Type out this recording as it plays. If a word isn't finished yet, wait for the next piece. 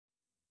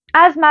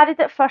As Married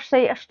at First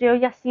Sight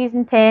Australia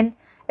Season 10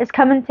 is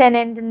coming to an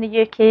end in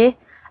the UK,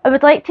 I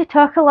would like to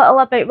talk a little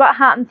about what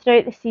happened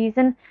throughout the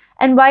season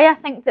and why I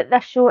think that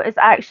this show is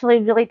actually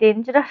really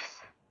dangerous.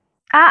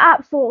 I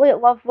absolutely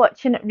love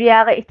watching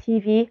reality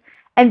TV,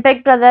 and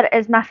Big Brother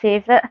is my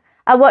favourite.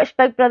 I watch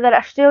Big Brother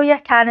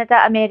Australia,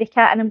 Canada,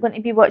 America, and I'm going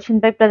to be watching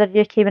Big Brother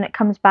UK when it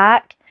comes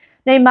back.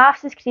 Now,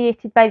 Maths is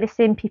created by the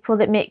same people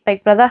that make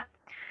Big Brother.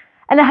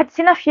 And I had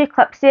seen a few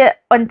clips of it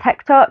on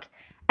TikTok,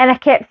 and I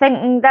kept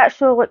thinking that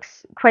show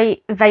looks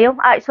quite vile.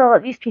 Actually,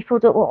 like, these people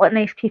don't look like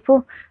nice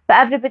people. But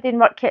everybody in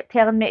work kept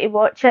telling me to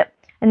watch it,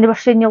 and they were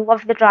saying you'll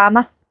love the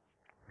drama.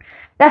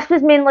 This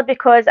was mainly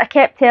because I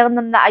kept telling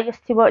them that I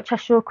used to watch a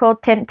show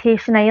called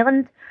Temptation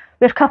Island,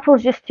 where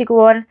couples used to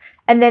go on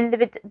and then they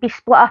would be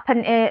split up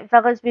into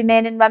villas with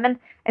men and women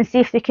and see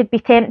if they could be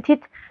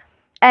tempted.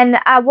 And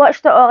I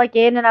watched it all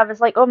again and I was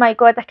like, oh my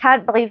god, I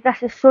can't believe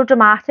this is so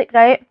dramatic,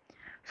 right?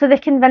 So they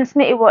convinced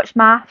me to watch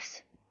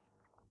Maths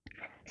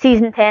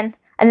season 10,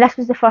 and this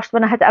was the first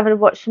one I had ever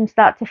watched from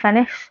start to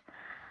finish.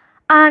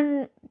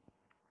 And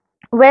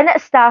when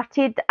it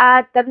started,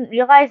 I didn't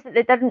realise that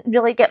they didn't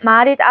really get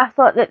married. I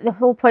thought that the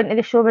whole point of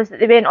the show was that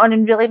they went on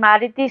and really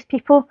married these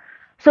people.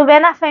 So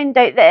when I found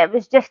out that it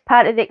was just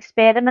part of the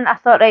experiment, I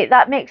thought, right,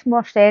 that makes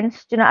more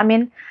sense. Do you know what I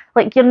mean?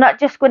 Like, you're not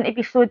just going to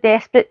be so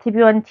desperate to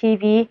be on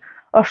TV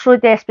or so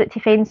desperate to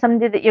find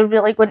somebody that you're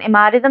really going to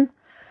marry them.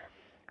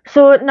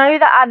 So now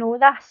that I know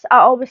this, I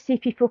always see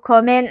people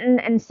commenting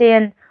and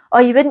saying, oh,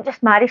 you wouldn't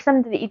just marry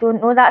somebody that you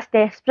don't know, that's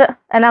desperate.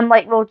 And I'm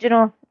like, well, do you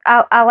know,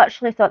 I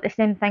literally thought the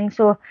same thing,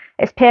 so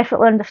it's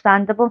perfectly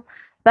understandable.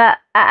 But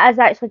it is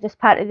actually just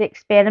part of the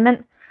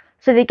experiment.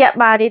 So they get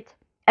married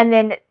and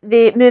then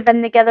they move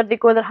in together, they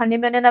go their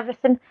honeymoon and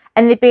everything,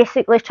 and they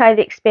basically try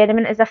the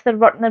experiment as if they're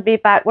working their way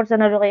backwards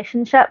in a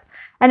relationship.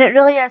 And it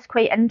really is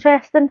quite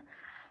interesting.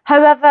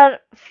 However,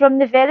 from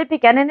the very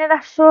beginning of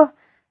this show,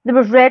 there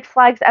was red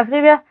flags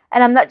everywhere,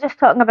 and I'm not just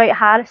talking about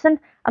Harrison,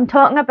 I'm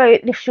talking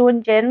about the show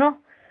in general.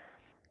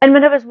 And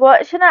when I was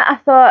watching it, I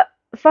thought,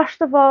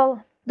 first of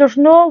all, there's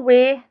no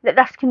way that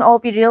this can all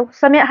be real.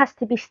 Some of it has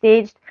to be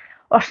staged,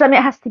 or some of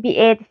it has to be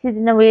edited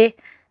in a way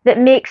that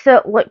makes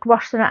it look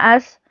worse than it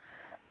is.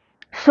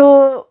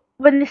 So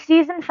when the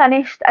season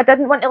finished, I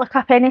didn't want to look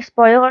up any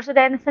spoilers or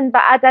anything,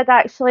 but I did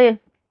actually.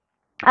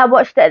 I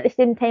watched it at the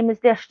same time as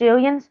the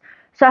Australians,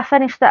 so I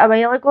finished it a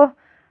while ago.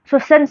 So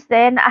since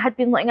then, I had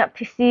been looking up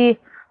to see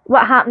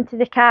what happened to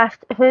the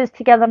cast, who's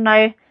together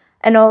now,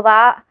 and all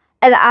that.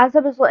 And as I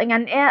was looking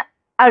into it,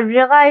 I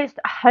realised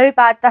how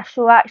bad this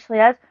show actually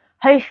is,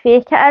 how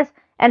fake it is,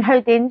 and how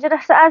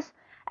dangerous it is.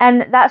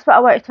 And that's what I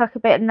want to talk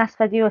about in this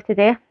video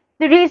today.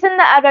 The reason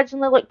that I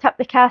originally looked up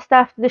the cast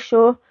after the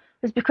show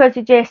was because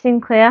of Jesse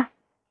and Claire.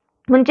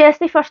 When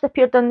Jesse first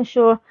appeared on the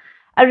show,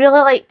 I really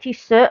liked his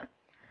suit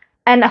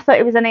and I thought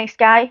he was a nice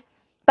guy.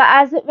 But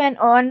as it went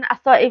on, I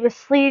thought he was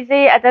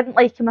sleazy, I didn't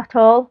like him at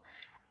all,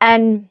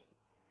 and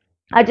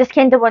I just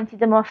kind of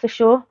wanted him off the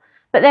show.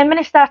 But then when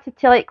he started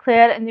to like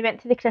Claire and they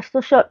went to the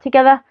crystal shop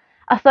together,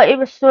 I thought he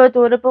was so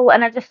adorable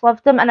and I just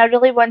loved him and I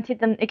really wanted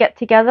them to get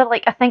together,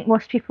 like I think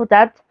most people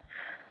did.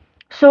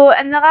 So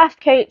in the last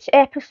couch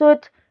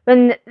episode,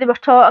 when they were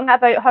talking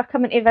about her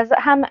coming to visit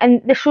him,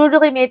 and the show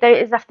really made out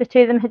as if the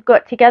two of them had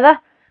got together.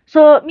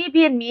 So me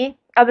being me,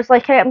 I was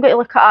like, right, I'm going to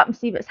look it up and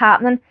see what's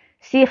happening,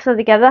 see if they're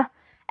together.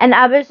 And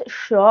I was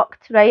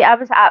shocked, right? I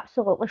was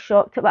absolutely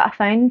shocked at what I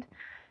found.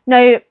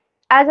 Now,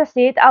 as I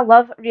said, I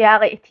love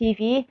reality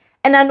TV,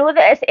 and I know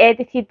that it's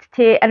edited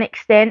to an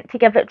extent to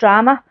give it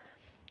drama,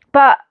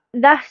 but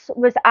this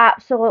was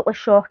absolutely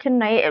shocking,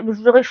 right? It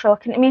was really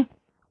shocking to me.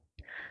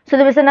 So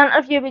there was an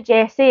interview with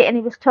Jesse, and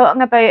he was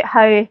talking about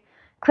how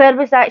Claire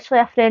was actually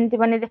a friend of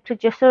one of the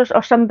producers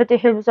or somebody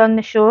who was on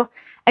the show,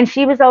 and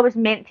she was always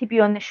meant to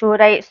be on the show,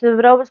 right? So they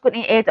were always going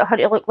to edit her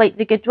to look like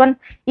the good one,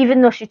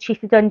 even though she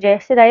cheated on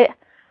Jesse, right?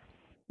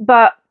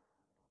 But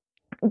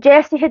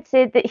Jesse had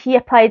said that he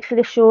applied for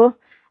the show,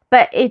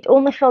 but he'd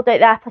only filled out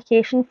the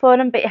application for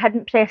him, but he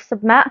hadn't pressed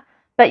submit,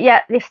 but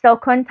yet they still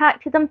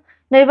contacted him.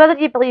 Now, whether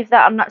you believe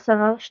that or not's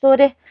another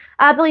story.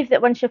 I believe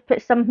that once you've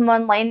put something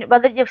online,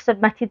 whether you've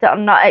submitted it or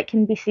not, it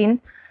can be seen.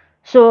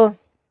 So,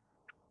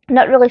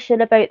 not really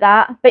sure about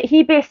that. But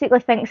he basically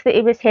thinks that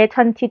he was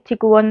headhunted to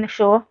go on the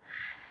show.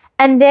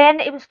 And then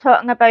he was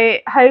talking about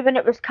how when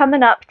it was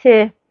coming up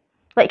to,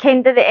 like,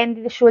 kind of the end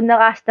of the show in the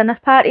last dinner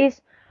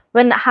parties,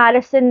 when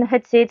Harrison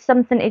had said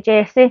something to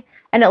Jesse,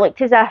 and it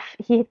looked as if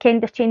he had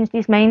kind of changed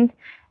his mind.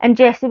 And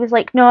Jesse was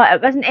like, no,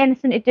 it wasn't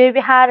anything to do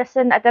with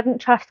Harrison. I didn't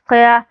trust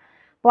Claire,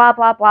 blah,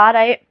 blah, blah,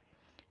 right?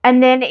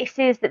 And then he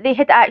says that they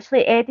had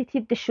actually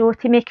edited the show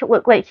to make it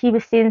look like he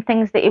was saying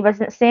things that he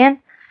wasn't saying.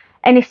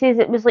 And he says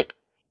it was like,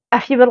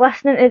 if you were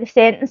listening to the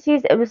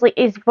sentences, it was like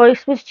his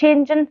voice was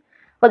changing,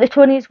 like the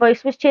tone of his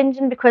voice was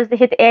changing because they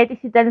had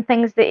edited in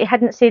things that he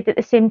hadn't said at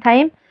the same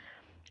time.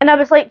 And I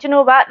was like, do you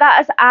know what?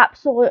 That is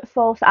absolute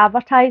false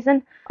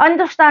advertising.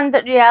 Understand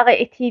that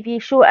reality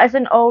TV show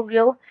isn't all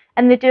real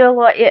and they do a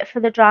lot of it for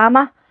the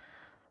drama.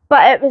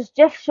 But it was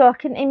just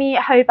shocking to me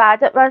how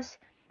bad it was.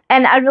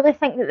 And I really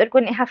think that they're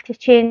going to have to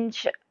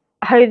change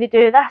how they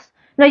do this.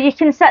 Now you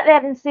can sit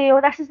there and say, oh,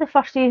 this is the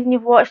first season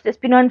you've watched, it's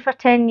been on for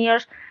 10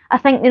 years, I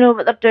think they know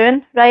what they're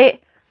doing, right?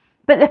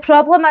 But the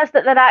problem is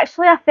that they're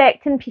actually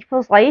affecting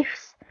people's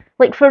lives.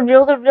 Like, for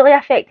real, they're really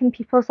affecting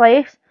people's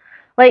lives.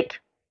 Like,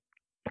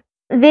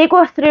 they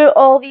go through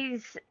all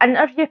these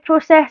interview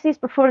processes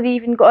before they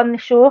even get on the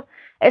show.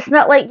 It's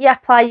not like you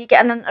apply, you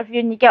get an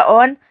interview and you get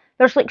on.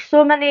 There's like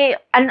so many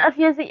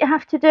interviews that you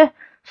have to do.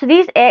 So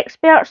these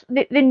experts,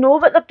 they know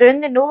what they're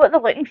doing, they know what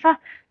they're looking for.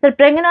 They're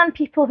bringing on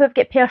people who've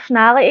got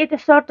personality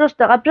disorders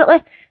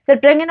deliberately. They're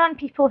bringing on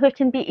people who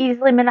can be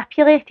easily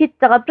manipulated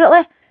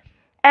deliberately.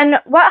 And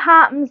what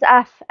happens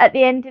if at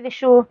the end of the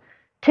show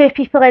two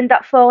people end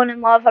up falling in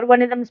love, or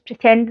one of them's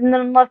pretending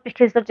they're in love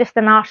because they're just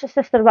a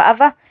narcissist or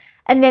whatever,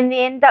 and then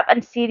they end up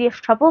in serious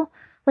trouble?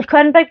 Like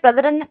on Big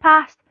Brother in the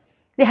past,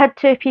 they had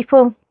two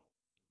people,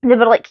 they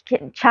were like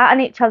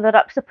chatting each other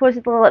up,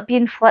 supposedly like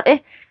being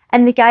flirty,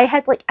 and the guy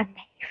had like a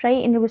knife,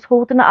 right, and he was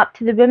holding it up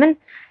to the woman,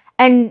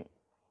 and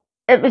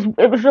it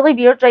was really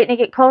weird, right? And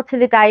he got called to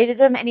the diary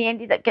room, and he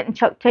ended up getting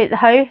chucked out the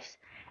house.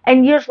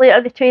 And years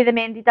later, the two of them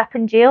ended up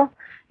in jail.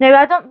 Now,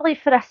 I don't believe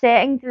for a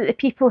second that the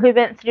people who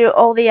went through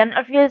all the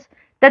interviews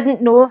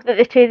didn't know that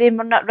the two of them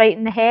were not right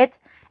in the head.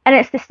 And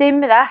it's the same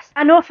with this.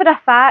 I know for a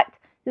fact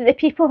that the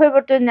people who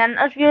were doing the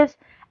interviews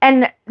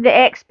and the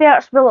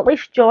experts, well, at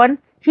least John,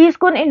 he's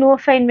going to know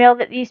fine well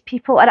that these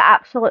people are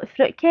absolute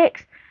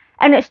fruitcakes.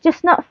 And it's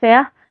just not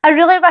fair. I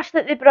really wish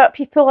that they brought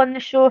people on the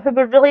show who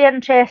were really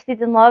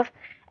interested in love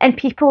and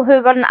people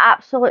who weren't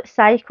absolute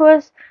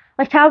psychos.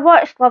 Like, I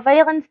watched Love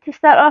Island to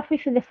start off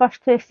with for the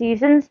first two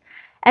seasons,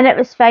 and it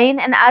was fine.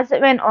 And as it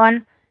went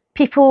on,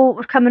 people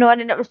were coming on,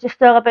 and it was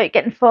just all about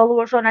getting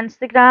followers on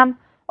Instagram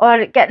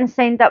or getting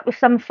signed up with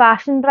some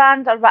fashion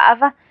brand or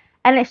whatever.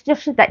 And it's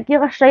just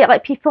ridiculous, right?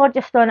 Like, people are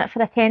just on it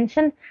for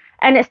attention.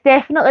 And it's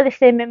definitely the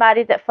same with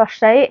Married at First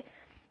Sight.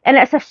 And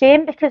it's a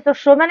shame because there's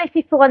so many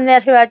people in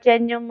there who I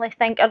genuinely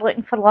think are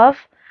looking for love.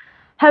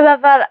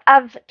 However,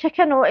 I've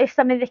taken notice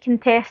some of the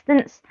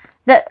contestants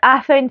that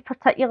I found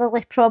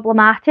particularly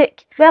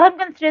problematic. While I'm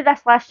going through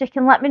this list, you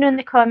can let me know in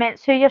the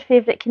comments who your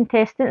favourite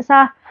contestants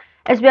are,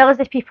 as well as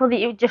the people that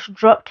you would just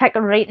drop kick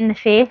right in the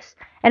face.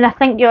 And I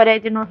think you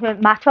already know who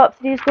my top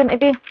 3 is going to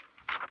be.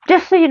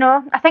 Just so you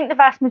know, I think the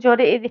vast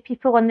majority of the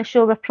people on the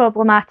show were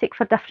problematic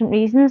for different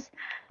reasons.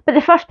 But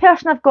the first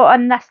person I've got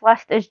on this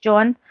list is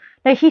John.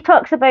 Now, he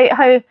talks about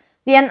how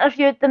they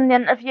interviewed them, the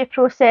interview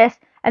process,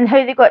 and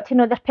how they got to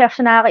know their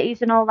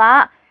personalities and all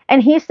that.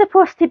 And he's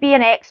supposed to be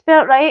an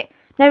expert, right?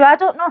 Now, I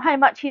don't know how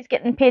much he's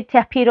getting paid to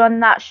appear on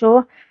that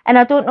show, and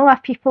I don't know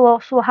if people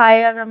also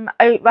hire him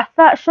out with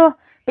that show,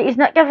 but he's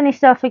not giving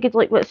himself a good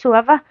look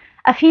whatsoever.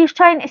 If he's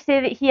trying to say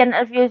that he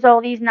interviews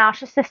all these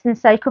narcissists and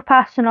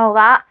psychopaths and all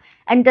that,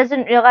 and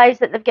doesn't realise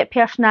that they've got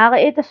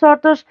personality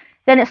disorders,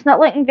 then it's not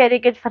looking very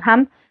good for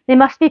him. They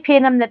must be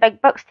paying him the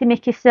big bucks to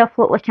make himself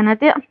look like an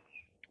idiot.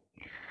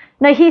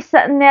 Now, he's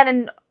sitting there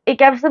and he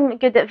gives them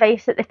good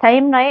advice at the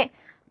time, right?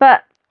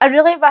 But I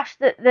really wish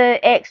that the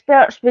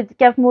experts would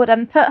give more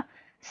input.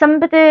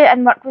 Somebody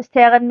in work was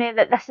telling me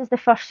that this is the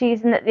first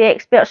season that the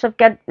experts have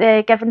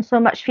given so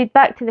much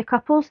feedback to the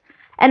couples,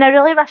 and I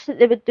really wish that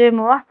they would do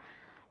more.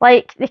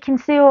 Like, they can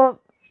say, oh,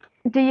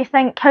 how do you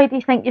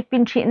think you've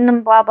been treating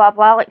them, blah, blah,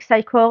 blah, like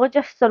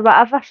psychologists or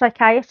whatever,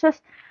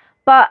 psychiatrists.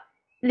 But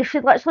they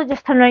should literally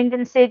just turn around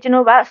and say, do you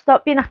know what,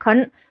 stop being a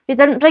cunt. We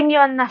didn't bring you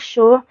on this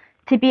show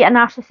to be a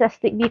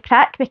narcissistic wee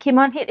prick. We came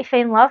on here to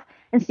find love,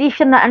 and see if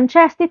you're not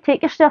interested,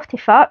 take yourself to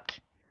fuck.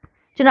 Do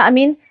you know what I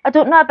mean? I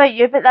don't know about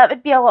you, but that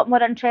would be a lot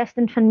more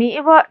interesting for me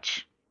to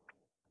watch.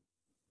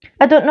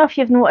 I don't know if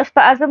you've noticed,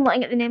 but as I'm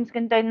looking at the names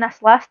going down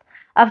this list,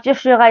 I've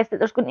just realised that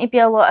there's going to be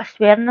a lot of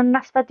swearing in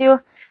this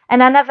video,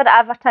 and I never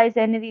advertise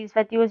any of these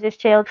videos as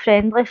child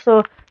friendly,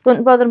 so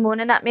don't bother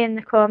moaning at me in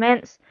the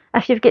comments.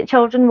 If you've got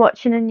children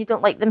watching and you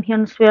don't like them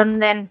hearing swearing,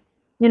 then,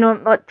 you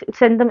know,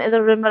 send them to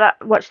the room or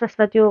watch this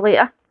video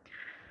later.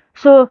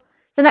 So,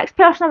 the next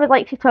person I would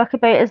like to talk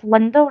about is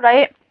Lyndall,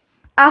 right?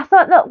 I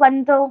thought that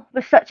Lyndall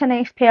was such a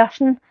nice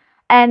person,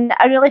 and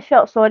I really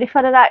felt sorry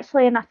for her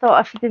actually, and I thought,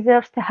 oh, she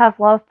deserves to have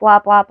love, blah,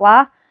 blah,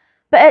 blah.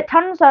 But it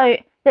turns out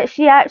that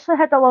she actually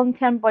had a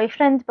long-term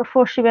boyfriend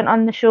before she went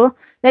on the show.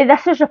 Now,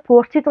 this is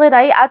reportedly,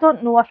 right? I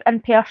don't know if in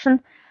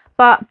person,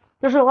 but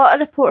there's a lot of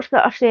reports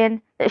that are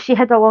saying that she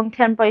had a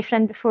long-term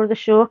boyfriend before the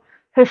show,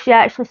 who she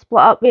actually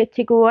split up with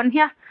to go on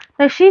here.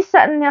 Now, she's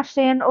sitting there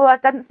saying, oh, I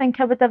didn't think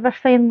I would ever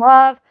find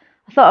love.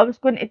 I thought I was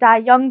going to die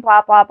young,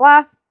 blah, blah,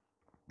 blah.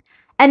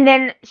 And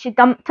then she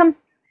dumped him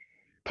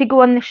to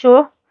go on the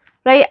show,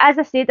 right? As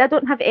I said, I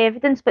don't have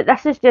evidence, but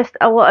this is just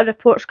a lot of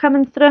reports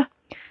coming through.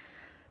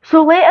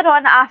 So later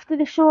on after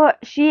the show,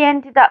 she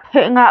ended up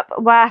hooking up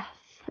with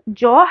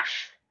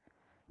Josh,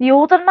 the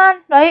older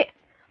man, right?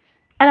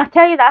 And I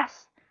tell you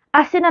this,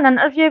 I seen an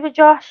interview with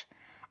Josh,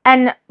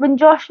 and when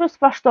Josh was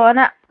first on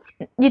it,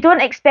 you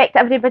don't expect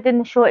everybody in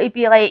the show to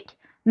be like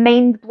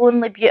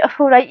mind-blowingly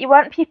beautiful, right? You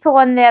want people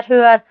on there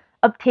who are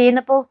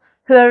obtainable,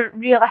 who are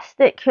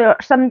realistic, who are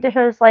somebody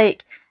who's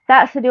like,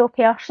 that's a real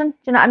person. Do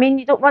you know what I mean?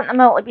 You don't want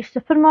them all to be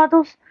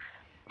supermodels.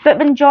 But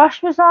when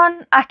Josh was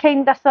on, I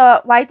kind of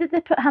thought, why did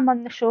they put him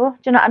on the show? Do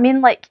you know what I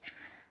mean? Like,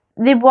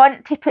 they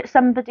want to put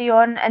somebody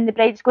on, and the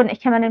bride's going to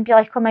come in and be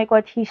like, oh my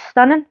god, he's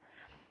stunning.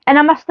 And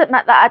I must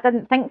admit that I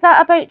didn't think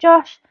that about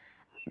Josh.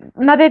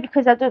 Maybe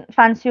because I don't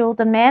fancy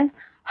older men.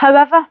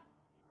 However,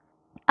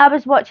 I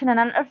was watching an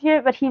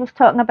interview where he was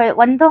talking about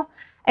Lyndall,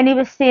 and he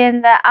was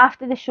saying that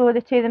after the show,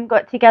 the two of them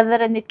got together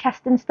and they'd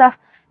kissed and stuff.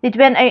 They'd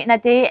went out on a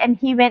date, and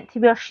he went to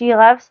where she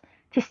lives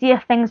to see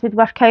if things would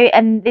work out,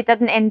 and they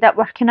didn't end up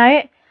working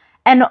out.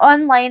 And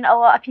online, a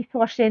lot of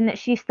people are saying that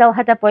she still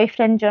had a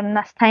boyfriend during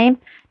this time.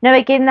 Now,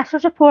 again, this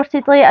was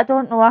reportedly, I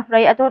don't know,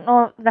 right? I don't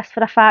know this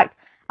for a fact.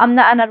 I'm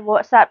not in her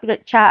WhatsApp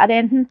group chat or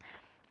anything.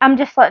 I'm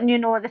just letting you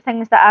know the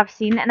things that I've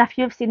seen, and if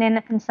you've seen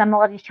anything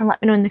similar, you can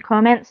let me know in the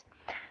comments.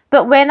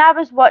 But when I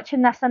was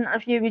watching this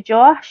interview with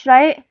Josh,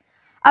 right,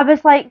 I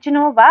was like, do you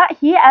know what?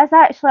 He is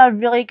actually a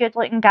really good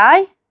looking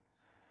guy.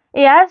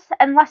 He is.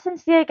 And listen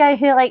to a guy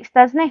who likes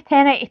Disney,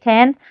 10 out of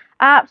 10.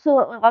 I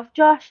absolutely love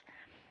Josh.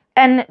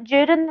 And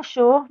during the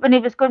show, when he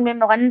was going with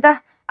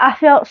Melinda, I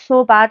felt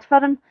so bad for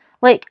him.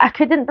 Like, I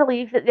couldn't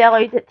believe that they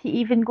allowed it to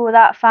even go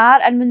that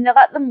far. And when they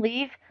let them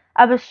leave,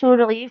 I was so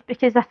relieved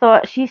because I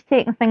thought she's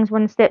taking things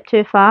one step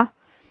too far.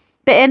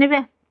 But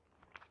anyway,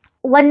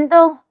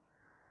 Lyndall,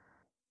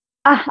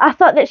 I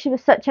thought that she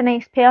was such a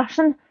nice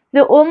person.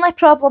 The only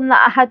problem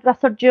that I had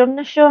with her during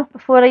the show,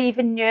 before I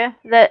even knew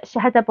that she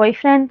had a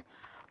boyfriend,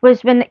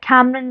 was when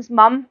Cameron's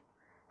mum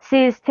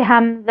says to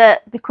him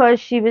that because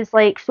she was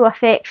like so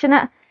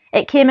affectionate,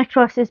 it came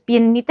across as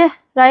being needy,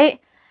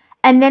 right?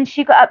 And then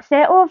she got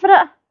upset over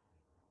it.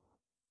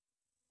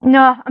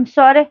 No, I'm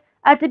sorry.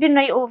 I'd have been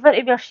right over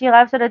to where she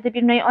lives, or I'd have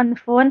been right on the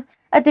phone.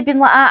 I'd have been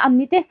like, ah, I'm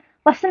needy.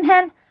 Listen,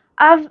 hen,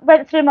 I've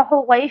went through my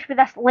whole life with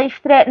this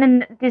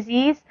life-threatening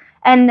disease,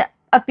 and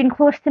I've been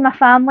close to my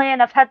family,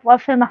 and I've had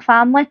love for my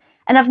family,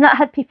 and I've not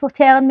had people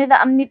telling me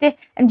that I'm needy.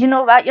 And you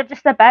know what? You're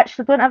just a bitch,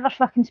 so don't ever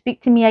fucking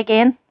speak to me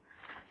again.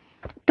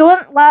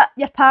 Don't let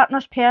your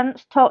partner's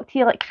parents talk to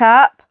you like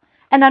crap.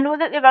 And I know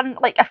that they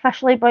weren't like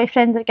officially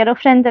boyfriend or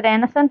girlfriend or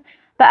anything,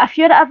 but if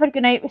you're ever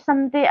going out with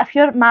somebody, if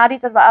you're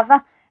married or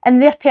whatever,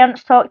 and their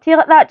parents talk to you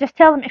like that, just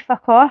tell them to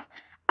fuck off.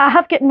 I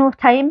have got no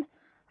time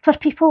for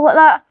people like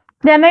that.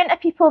 The amount of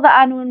people that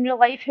I know in real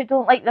life who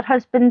don't like their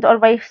husband or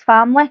wife's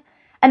family,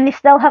 and they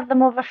still have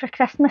them over for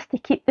Christmas to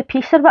keep the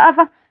peace or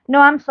whatever.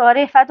 No, I'm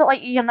sorry. If I don't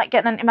like you, you're not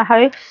getting into my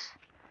house.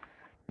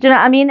 Do you know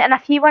what I mean? And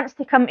if he wants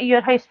to come to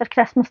your house for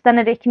Christmas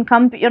dinner, he can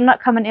come, but you're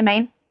not coming to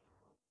mine.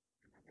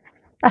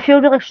 I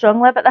feel really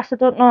strongly about this. I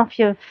don't know if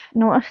you've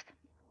noticed.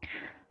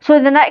 So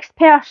the next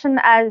person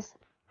is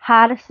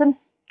Harrison,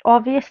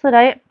 obviously,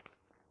 right?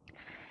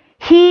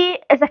 He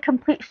is a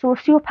complete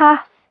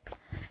sociopath.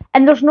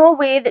 And there's no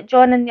way that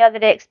John and the other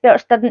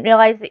experts didn't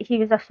realise that he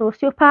was a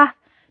sociopath.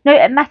 Now,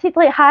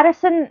 admittedly,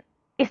 Harrison,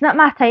 he's not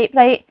my type,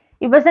 right?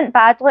 He wasn't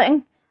bad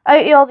looking.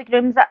 Out of all the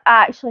grooms, I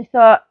actually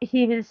thought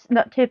he was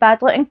not too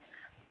bad looking.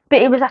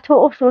 But he was a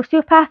total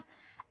sociopath.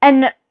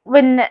 And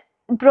when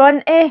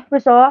Bronte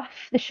was off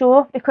the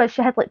show because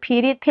she had like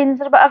period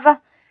pains or whatever,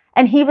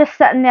 and he was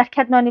sitting there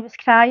kidding on, he was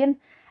crying,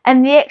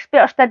 and the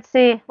experts did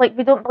say, like,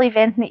 we don't believe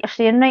anything that you're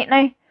saying right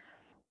now.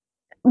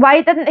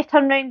 Why didn't they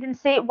turn around and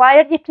say, why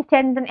are you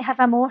pretending to have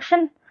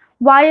emotion?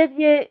 Why are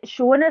you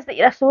showing us that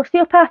you're a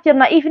sociopath? You're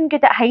not even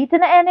good at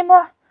hiding it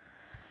anymore,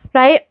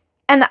 right?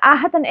 And I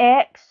had an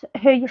ex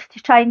who used to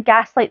try and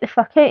gaslight the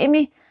fuck out of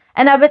me,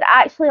 and I would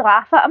actually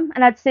laugh at him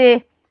and I'd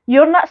say,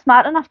 you're not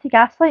smart enough to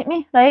gaslight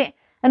me, right?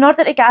 In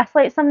order to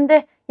gaslight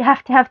somebody, you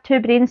have to have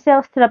two brain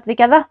cells to rub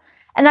together.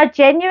 And I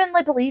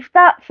genuinely believed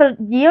that for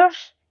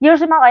years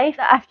of my life,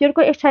 that if you're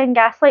going to try and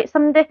gaslight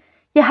somebody,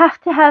 you have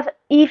to have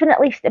even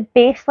at least a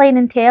baseline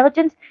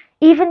intelligence,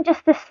 even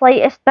just the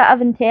slightest bit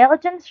of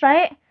intelligence,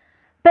 right?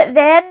 But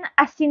then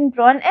I seen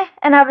Bronte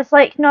and I was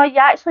like, no, you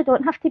actually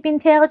don't have to be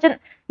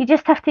intelligent. You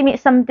just have to meet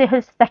somebody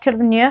who's thicker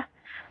than you.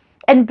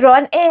 And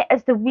Bronte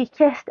is the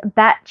weakest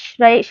bitch,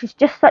 right? She's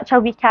just such a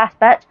weak ass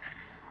bitch.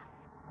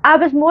 I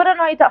was more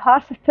annoyed at her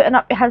for putting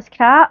up with his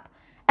crap.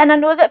 And I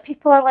know that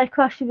people are like,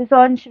 oh, she was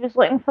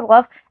looking for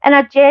love. And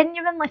I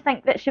genuinely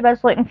think that she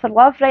was looking for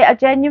love, right? I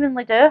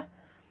genuinely do.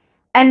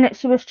 And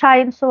she was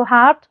trying so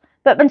hard.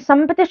 But when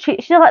somebody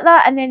treats you like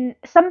that, and then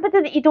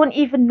somebody that you don't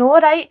even know,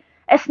 right?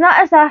 It's not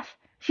as if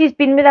she's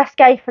been with this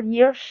guy for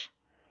years,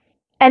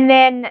 and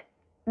then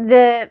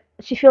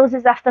she feels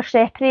as if they're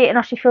separating,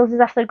 or she feels as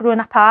if they're growing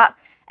apart,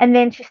 and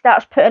then she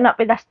starts putting up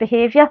with this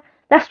behaviour.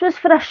 This was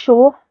for a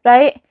show,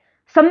 right?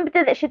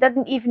 Somebody that she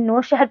didn't even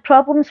know. She had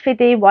problems for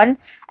day one,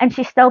 and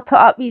she still put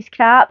up with his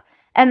crap.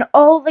 And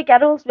all the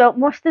girls, well,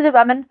 most of the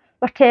women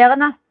were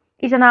telling her,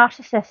 he's a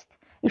narcissist.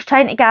 He's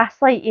trying to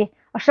gaslight you.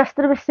 Her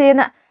sister was saying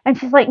it, and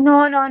she's like,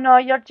 no, no, no,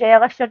 you're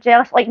jealous, you're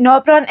jealous. Like, no,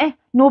 Bronte,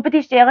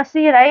 nobody's jealous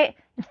of you, right?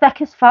 You're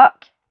thick as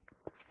fuck.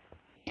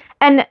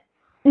 And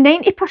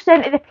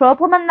 90% of the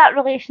problem in that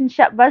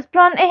relationship was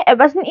Bronte. It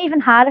wasn't even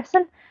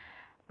Harrison.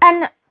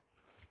 And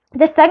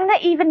the thing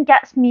that even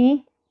gets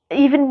me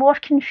even more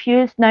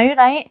confused now,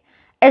 right,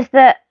 is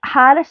that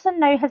Harrison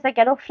now has a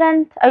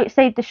girlfriend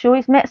outside the show.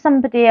 He's met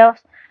somebody else,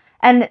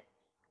 and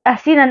I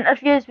seen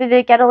interviews with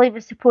the girl he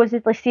was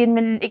supposedly seeing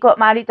when he got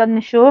married on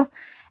the show,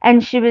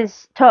 and she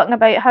was talking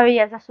about how he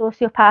is a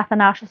sociopath, a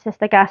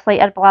narcissist, a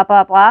gaslighter, blah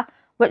blah blah,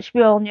 which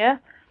we all knew.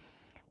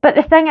 But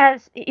the thing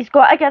is, he's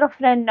got a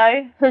girlfriend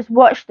now who's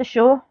watched the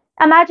show.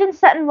 Imagine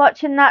sitting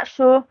watching that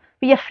show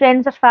with your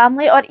friends or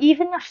family, or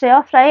even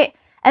yourself, right?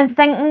 And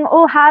thinking,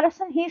 oh,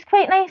 Harrison, he's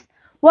quite nice.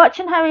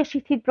 Watching how he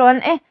treated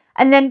Bronte,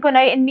 and then going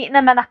out and meeting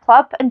him in a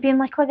club and being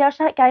like, oh, there's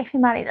that guy who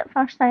married at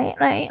first night,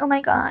 right? Oh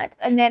my God.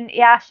 And then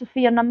he asks you for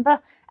your number,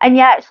 and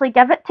you actually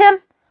give it to him.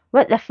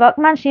 What the fuck,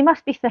 man? She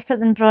must be thicker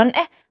than Bronte.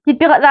 You'd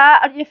be like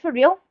that. Are you for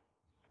real?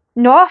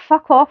 No,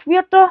 fuck off,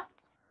 weirdo.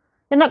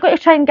 You're not going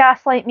to try and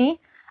gaslight me.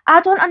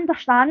 I don't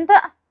understand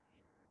it.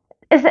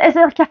 Is it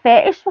like a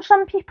fetish for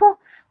some people?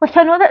 Like,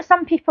 I know that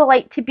some people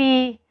like to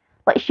be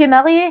like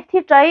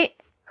humiliated, right?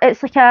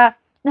 It's like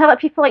you know, like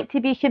people like to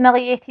be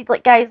humiliated,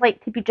 like guys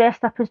like to be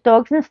dressed up as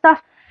dogs and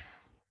stuff.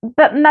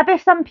 But maybe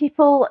some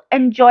people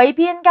enjoy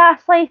being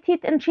gaslighted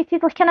and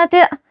treated like an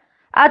idiot.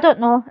 I don't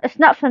know. It's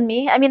not for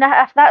me. I mean,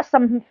 if that's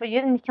something for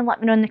you, then you can let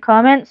me know in the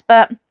comments.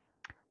 But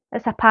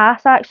it's a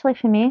pass actually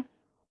for me.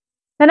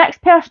 The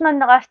next person on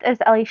the list is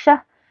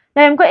Alicia.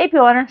 Now, I'm going to be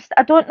honest,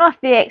 I don't know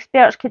if the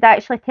experts could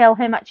actually tell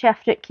how much of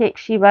a fruitcake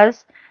she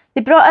was.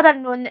 They brought her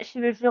in knowing that she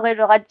was really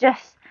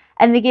religious,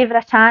 and they gave her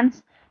a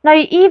chance. Now,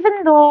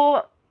 even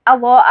though a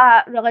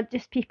lot of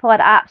religious people are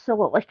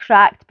absolutely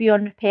cracked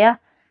beyond repair,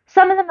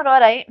 some of them are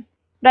alright,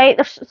 right?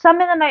 There's some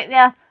of them out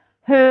there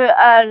who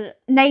are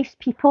nice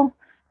people,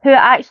 who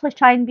actually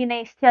try and be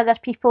nice to other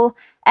people,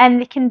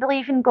 and they can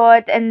believe in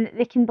God and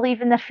they can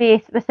believe in their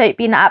faith without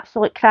being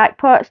absolute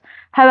crackpots.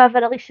 However,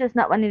 Alicia's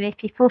not one of those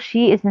people.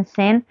 She is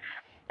insane.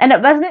 And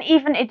it wasn't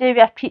even to do with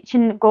her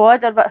preaching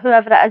God or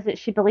whoever it is that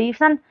she believes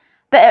in,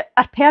 but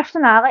her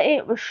personality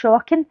was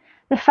shocking.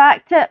 The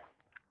fact that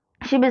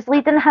she was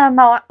leading him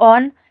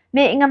on,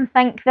 making him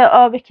think that,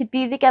 oh, we could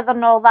be together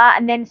and all that,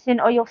 and then saying,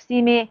 oh, you'll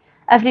see me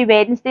every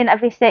Wednesday and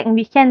every second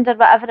weekend or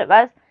whatever it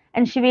was.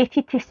 And she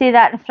waited to say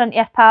that in front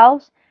of her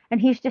pals, and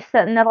he's just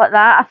sitting there like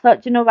that. I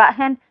thought, do you know what,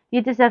 Hen?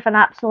 You deserve an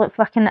absolute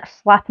fucking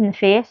slap in the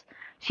face.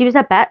 She was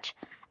a bitch.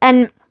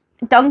 And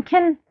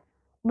Duncan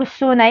was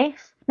so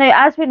nice. Now,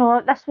 as we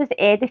know, this was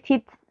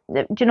edited.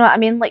 Do you know what I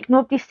mean? Like,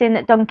 nobody's saying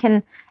that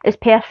Duncan is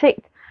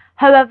perfect.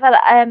 However,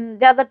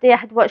 the other day I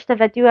had watched a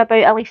video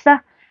about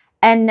Elisa,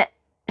 and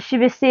she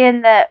was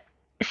saying that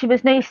she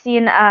was now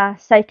seeing a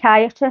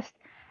psychiatrist,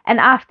 and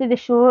after the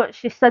show,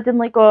 she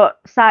suddenly got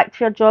sacked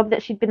for a job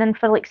that she'd been in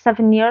for like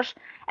 7 years,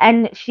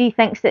 and she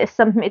thinks that it's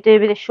something to do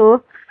with the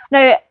show.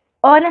 Now,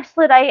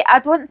 honestly, right, I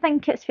don't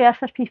think it's fair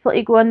for people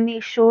to go on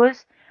these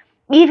shows.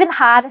 Even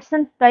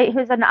Harrison, right,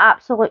 who's an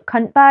absolute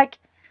cuntbag,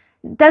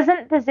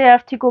 doesn't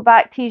deserve to go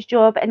back to his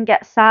job and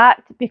get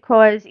sacked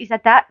because he's a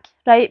dick,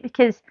 right?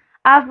 Because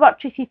I've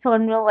worked with people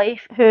in real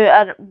life who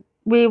are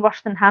way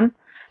worse than him,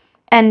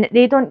 and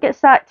they don't get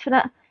sacked for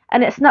it,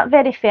 and it's not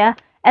very fair.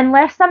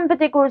 Unless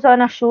somebody goes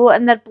on a show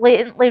and they're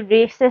blatantly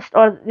racist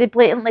or they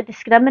blatantly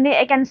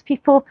discriminate against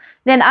people,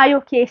 then I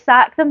okay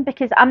sack them,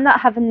 because I'm not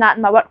having that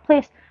in my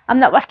workplace. I'm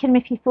not working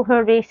with people who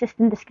are racist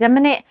and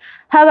discriminate.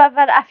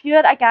 However, if you're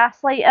a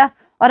gaslighter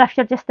or if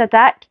you're just a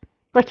dick,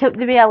 like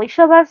the way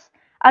Alicia was,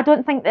 I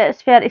don't think that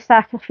it's fair to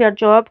sack her for your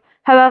job.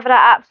 However,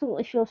 I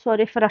absolutely feel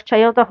sorry for her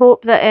child. I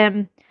hope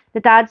that the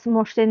dad's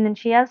more sane than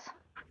she is.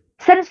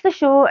 Since the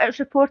show, it's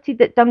reported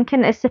that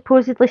Duncan is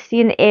supposedly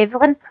seeing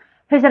Evelyn,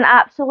 who's an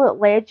absolute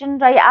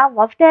legend, right? I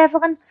loved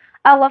Evelyn.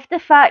 I loved the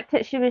fact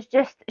that she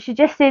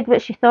just said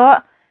what she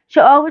thought. She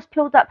always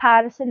pulled up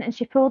Harrison, and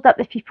she pulled up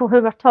the people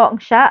who were talking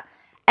shit,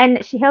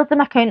 and she held them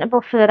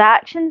accountable for their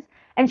actions.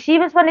 And she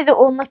was one of the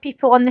only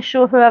people on the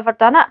show who ever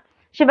done it.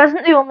 She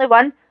wasn't the only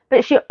one,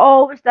 but she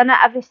always done it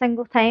every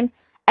single time,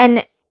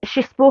 and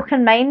she spoke her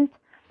mind.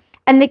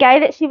 And the guy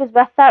that she was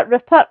with, that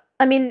Rupert,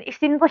 I mean, he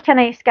seemed like a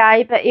nice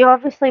guy, but he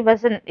obviously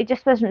wasn't, he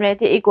just wasn't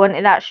ready to go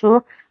into that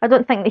show. I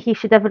don't think that he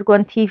should ever go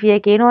on TV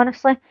again,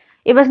 honestly.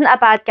 He wasn't a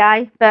bad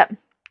guy, but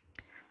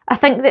I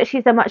think that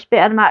she's a much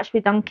better match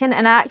with Duncan,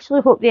 and I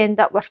actually hope they end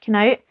up working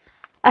out.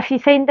 If you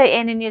find out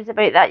any news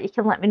about that, you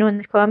can let me know in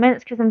the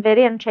comments, because I'm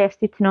very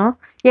interested to know.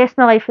 Yes,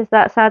 my life is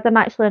that sad. I'm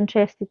actually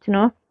interested to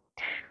know.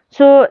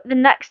 So the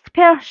next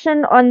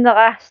person on the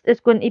list is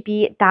going to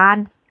be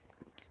Dan.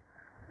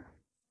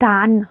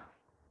 Dan,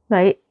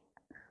 right?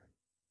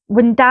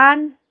 When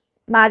Dan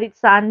married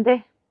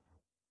Sandy,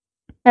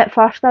 at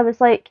first I was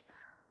like,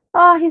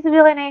 oh, he's a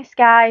really nice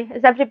guy,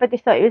 as everybody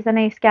thought he was a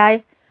nice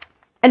guy.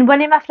 And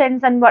one of my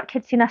friends in work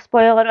had seen a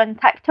spoiler on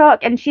TikTok,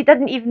 and she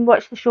didn't even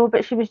watch the show,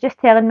 but she was just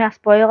telling me a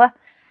spoiler.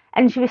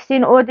 And she was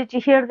saying, oh, did you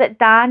hear that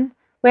Dan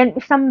went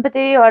with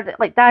somebody, or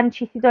like Dan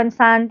cheated on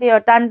Sandy, or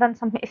Dan done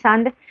something to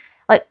Sandy?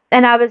 Like,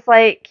 and I was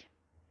like,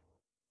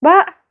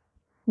 what?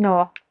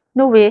 No,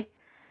 no way.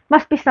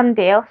 Must be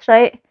somebody else,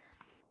 right?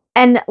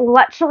 And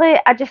literally,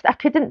 I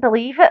couldn't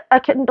believe it. I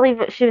couldn't believe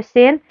what she was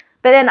saying.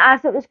 But then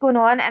as it was going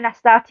on and I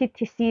started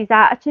to see his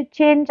attitude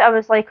change, I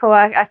was like, oh,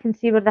 I can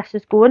see where this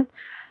is going.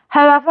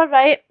 However,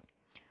 right,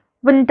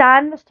 when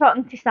Dan was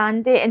talking to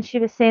Sandy and she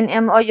was saying to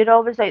him, oh, you're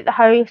always out the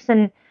house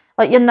and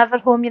Like, you're never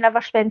home, you never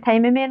spend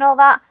time with me and all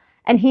that.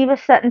 And he was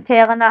sitting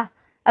telling her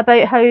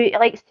about how he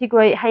likes to go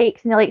out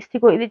hikes and he likes to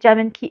go to the gym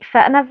and keep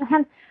fit and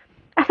everything.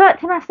 I thought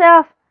to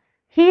myself,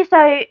 he's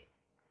out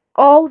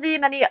all the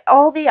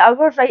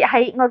hours, right,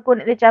 hiking or going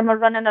to the gym or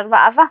running or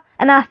whatever.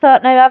 And I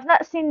thought, now I've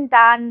not seen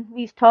Dan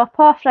with his top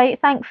off, right,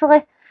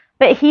 thankfully,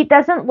 but he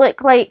doesn't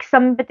look like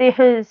somebody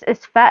who's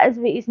as fit as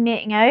what he's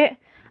making out.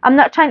 I'm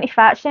not trying to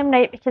fat shame,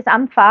 right, because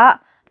I'm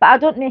fat, but I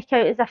don't make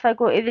out as if I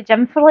go to the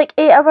gym for like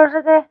 8 hours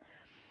a day.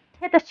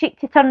 I had the cheek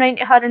to turn around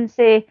to her and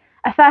say,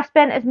 if I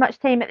spent as much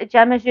time at the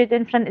gym as you do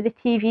in front of the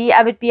TV,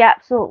 I would be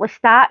absolutely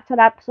stacked or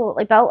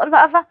absolutely built or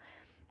whatever.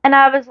 And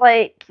I was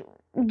like,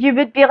 you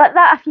would be like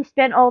that if you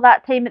spent all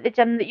that time at the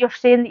gym that you're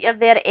saying that you're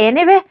there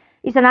anyway.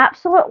 He's an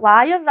absolute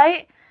liar,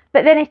 right?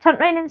 But then he turned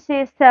around and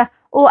says to her,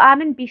 oh,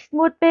 I'm in beast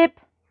mode, babe.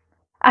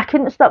 I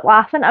couldn't stop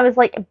laughing. I was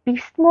like,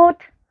 beast mode?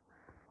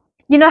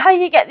 You know how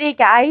you get the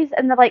guys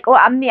and they're like, oh,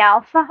 I'm the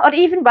alpha? Or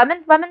even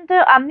women. Women do,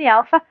 I'm the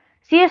alpha.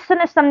 See, as soon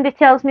as somebody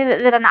tells me that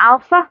they're an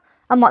alpha,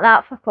 I'm like,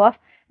 that, fuck off.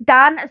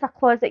 Dan is a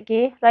closet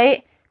gay,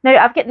 right? Now,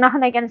 I've got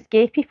nothing against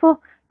gay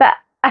people, but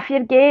if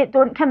you're gay,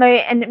 don't come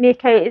out and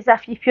make out as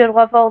if you pure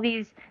love all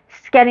these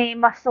skinny,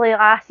 muscly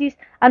lasses.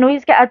 I know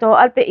he's got a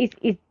daughter, but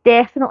he's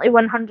definitely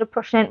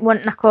 100%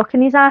 wanting a cock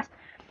in his ass.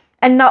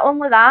 And not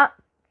only that,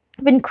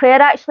 when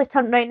Claire actually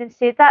turned round and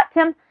said that to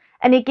him,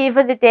 and he gave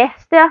her the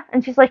death stare,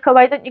 and she's like, oh,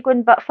 why don't you go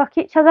and butt fuck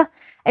each other?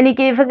 And he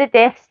gave her the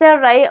death stare,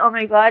 right? Oh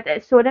my god,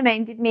 it so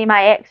reminded me of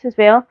my ex as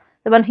well,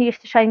 the one who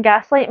used to try and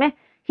gaslight me.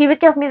 He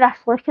would give me this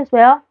look as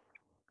well,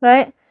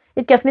 right?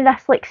 He'd give me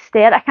this like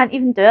stare, I can't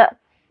even do it.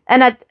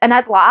 And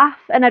I'd laugh,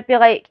 and I'd be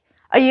like,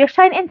 are you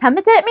trying to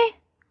intimidate me?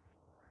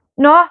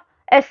 No,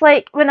 it's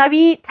like when a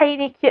wee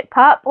tiny cute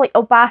pup like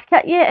will bark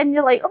at you, and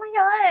you're like, oh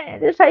my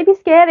god, it's trying to be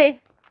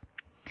scary.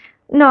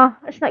 No,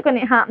 it's not going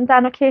to happen,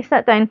 Dan. Okay,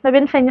 sit down. Maybe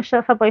and find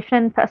yourself a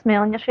boyfriend and put a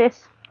smile on your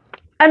face.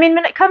 I mean,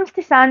 when it comes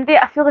to Sandy,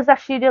 I feel as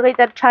if she really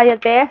did try her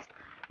best.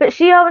 But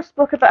she always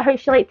spoke about how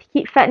she liked to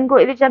keep fit and go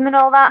to the gym and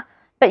all that.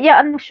 But yet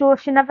on the show,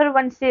 she never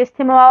once says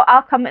to me, well,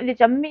 I'll come to the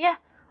gym with you.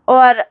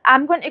 Or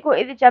I'm going to go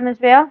to the gym as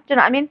well. Do you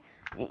know what I mean?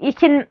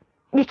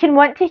 You can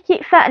want to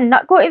keep fit and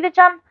not go to the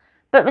gym.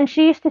 But when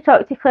she used to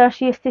talk to Claire,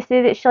 she used to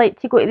say that she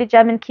liked to go to the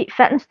gym and keep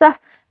fit and stuff.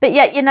 But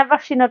yet you never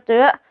seen her do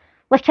it.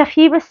 Like if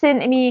he was saying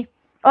to me,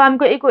 oh, I'm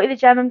going to go to the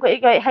gym, I'm going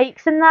to go out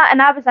hikes and that,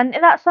 and I was into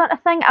that sort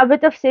of thing, I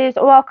would have said,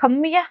 oh, I'll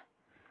come with you.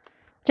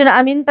 Do you know what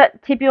I mean?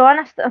 But to be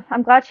honest,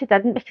 I'm glad she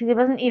didn't, because he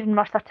wasn't even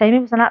worth her time. He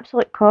was an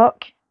absolute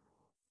cock.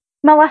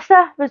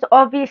 Melissa was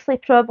obviously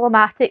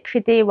problematic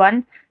for day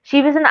one.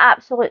 She was an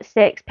absolute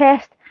sex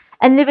pest,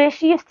 and the way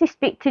she used to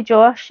speak to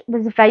Josh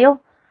was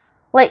vile.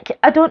 Like,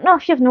 I don't know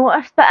if you've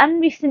noticed, but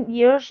in recent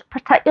years,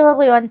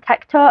 particularly on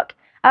TikTok,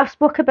 I've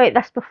spoke about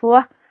this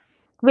before,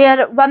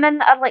 where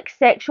women are like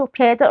sexual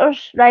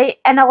predators, right?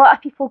 And a lot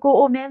of people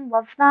go, oh, men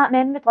love that,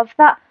 men would love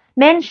that.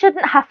 Men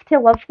shouldn't have to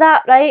love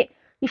that, right?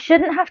 You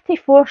shouldn't have to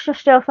force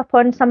yourself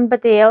upon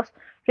somebody else,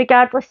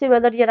 regardless of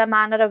whether you're a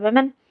man or a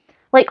woman.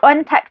 Like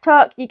on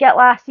TikTok, you get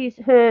lassies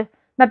who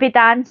maybe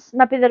dance,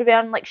 maybe they're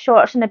wearing like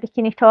shorts and a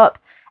bikini top,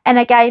 and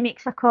a guy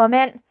makes a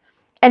comment,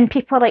 and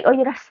people are like, oh,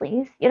 you're a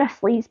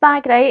sleaze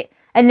bag, right?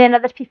 And then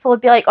other people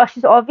would be like, oh,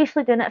 she's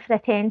obviously doing it for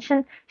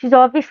attention. She's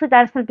obviously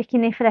dancing in a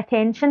bikini for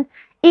attention.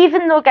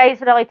 Even though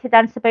guys are allowed to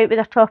dance about with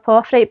their top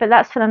off, right? But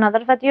that's for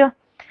another video.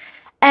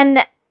 And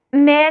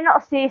men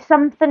will say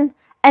something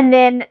and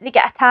then they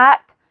get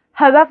attacked.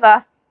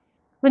 However,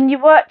 when you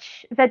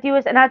watch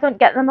videos, and I don't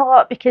get them a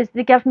lot because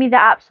they give me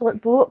the absolute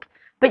boke,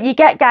 but you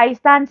get guys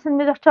dancing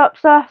with their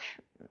tops off.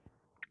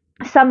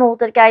 Some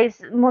older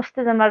guys, most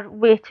of them are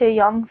way too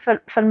young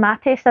for my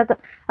taste.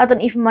 I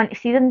don't even want to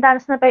see them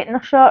dancing about in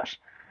their shorts.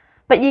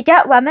 But you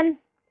get women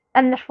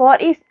in their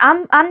 40s.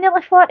 I'm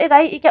nearly 40,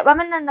 right? You get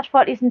women in their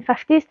 40s and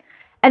 50s,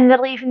 and they're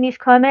leaving these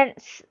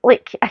comments,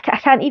 like, I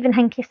can't even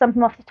think of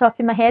something off the top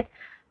of my head,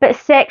 but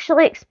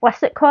sexually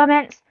explicit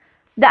comments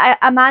that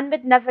a man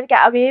would never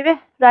get away with,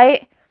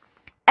 right?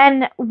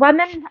 And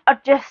women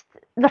are just,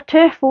 they're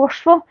too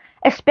forceful,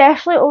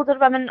 especially older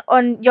women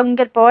on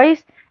younger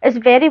boys. It's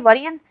very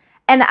worrying.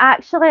 And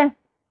actually,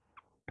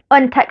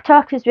 on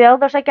TikTok as well,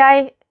 there's a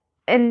guy,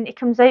 and he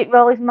comes out with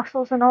all his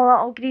muscles and all that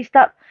all greased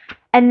up,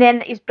 and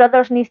then his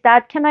brothers and his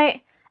dad come out,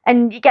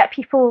 and you get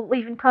people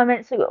leaving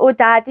comments like, oh,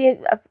 daddy,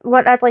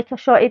 I'd like a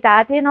shot of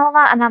daddy and all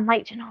that, and I'm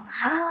like, do you know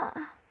what?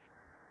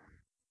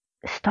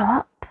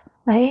 Stop,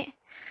 right?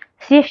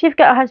 See, if you've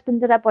got a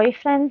husband or a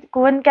boyfriend,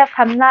 go and give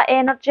him that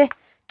energy.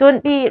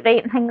 Don't be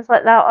writing things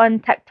like that on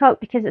TikTok,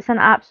 because it's an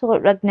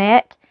absolute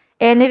redneck.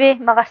 Anyway,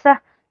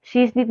 Melissa,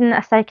 she's needing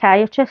a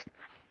psychiatrist,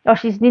 or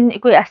she's needing to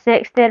go to a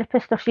sex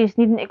therapist, or she's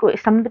needing to go to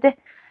somebody,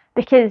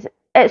 because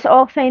it's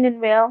all fine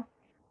and well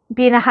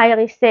being a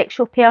highly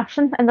sexual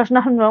person, and there's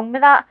nothing wrong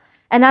with that.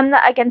 And I'm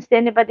not against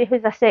anybody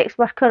who's a sex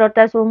worker or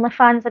does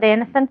OnlyFans or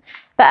anything,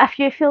 but if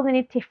you feel the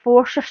need to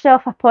force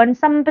yourself upon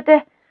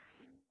somebody,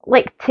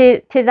 like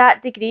to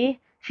that degree,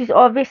 she's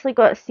obviously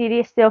got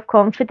serious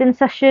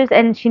self-confidence issues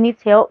and she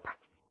needs help.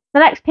 The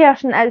next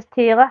person is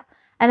Taylor,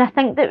 and I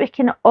think that we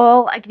can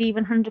all agree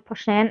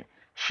 100%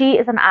 she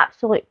is an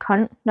absolute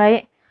cunt,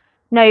 right?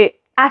 Now,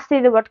 I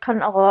say the word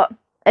cunt a lot.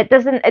 It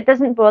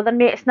doesn't bother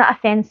me. It's not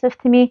offensive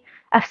to me.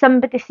 If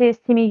somebody says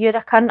to me, "You're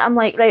a cunt," I'm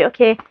like, right,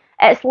 okay.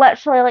 It's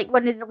literally like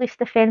one of the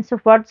least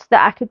offensive words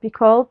that I could be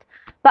called.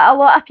 But a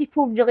lot of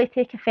people really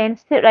take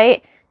offence to it,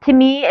 right? To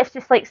me, it's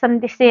just like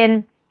somebody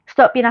saying,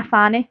 "Stop being a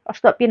fanny" or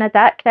 "Stop being a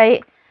dick,"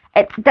 right?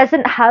 It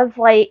doesn't have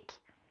like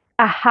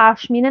a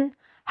harsh meaning.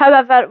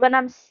 However, when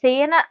I'm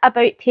saying it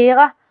about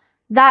Taylor,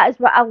 that is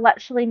what I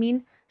literally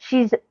mean.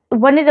 She's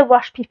one of the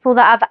worst people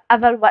that I've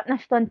ever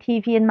witnessed on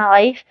TV in my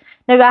life.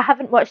 Now, I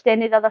haven't watched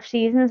any of the other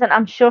seasons, and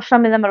I'm sure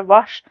some of them are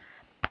worse,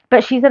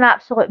 but she's an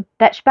absolute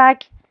bitch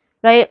bag,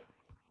 right?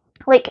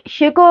 Like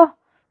Hugo,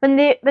 when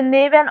they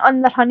went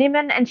on their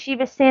honeymoon and she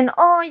was saying,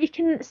 "Oh, you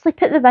can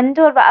sleep at the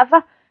window or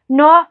whatever."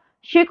 No,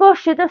 Hugo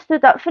should have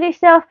stood up for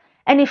himself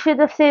and he should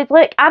have said,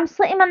 "Look, I'm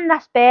sleeping in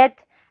this bed,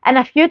 and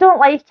if you don't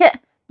like it,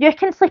 you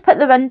can sleep at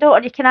the window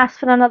or you can ask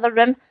for another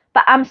room,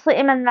 but I'm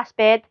sleeping in this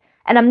bed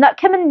and I'm not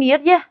coming near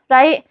you,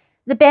 right?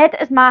 The bed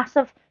is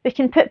massive. We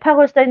can put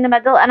pillows down the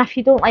middle, and if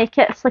you don't like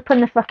it, sleep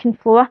on the fucking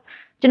floor."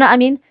 Do you know what I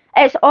mean?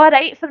 It's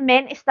alright for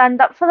men to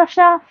stand up for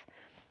themselves.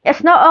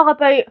 It's not all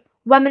about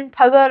women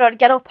power or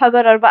girl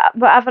power or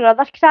whatever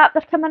other crap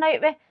they're coming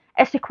out with.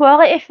 It's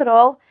equality for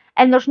all.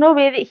 And there's no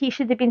way that he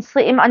should have been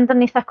sleeping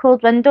underneath a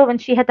cold window when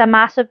she had a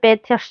massive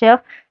bed to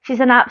herself. She's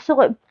an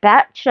absolute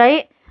bitch,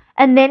 right?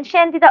 And then she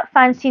ended up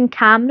fancying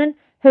Cameron,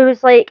 who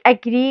was like a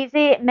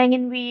greasy,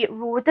 minging wee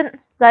rodent,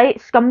 right?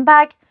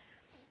 Scumbag.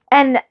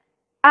 And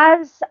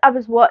as I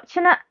was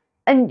watching it,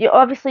 and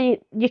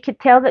obviously you could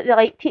tell that they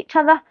liked each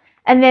other,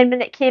 and then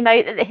when it came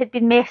out that they had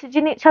been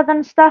messaging each other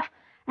and stuff,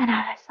 and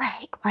I was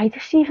like, why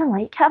does she even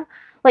like him?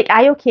 Like,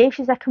 aye, okay,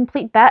 she's a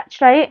complete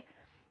bitch, right?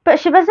 But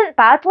she wasn't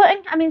bad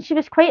looking. I mean, she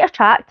was quite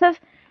attractive,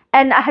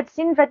 and I had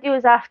seen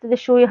videos after the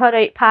show of her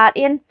out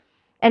partying,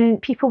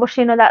 and people were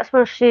saying, "Oh, that's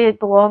where she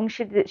belongs.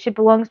 She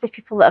belongs with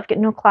people that have got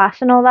no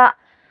class and all that."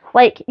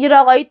 Like, you're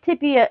allowed to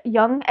be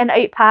young and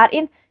out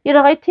partying. You're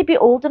allowed to be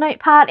old and out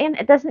partying.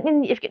 It doesn't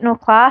mean that you've got no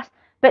class.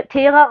 But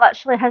Taylor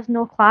literally has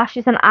no class.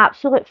 She's an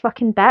absolute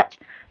fucking bitch.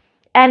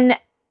 And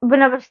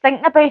when I was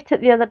thinking about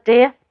it the other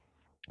day,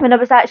 when I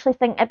was actually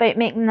thinking about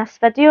making this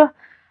video,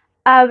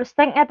 I was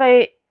thinking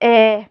about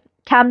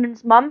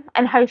Cameron's mum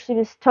and how she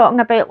was talking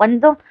about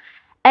Lyndall.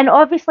 And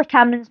obviously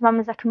Cameron's mum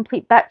is a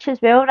complete bitch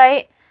as well,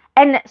 right?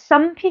 And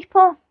some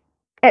people,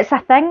 it's a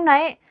thing,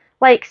 right?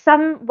 Like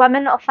some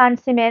women will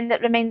fancy men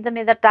that remind them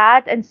of their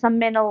dad, and some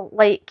men will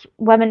like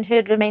women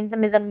who remind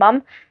them of their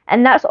mum.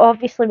 And that's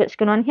obviously what's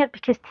going on here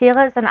because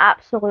Taylor's an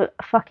absolute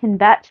fucking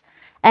bitch.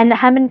 And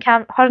her and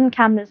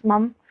Cameron's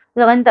mum,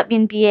 they'll end up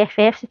being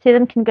BFFs. The two of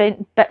them can go out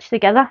and bitch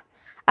together.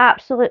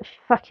 Absolute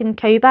fucking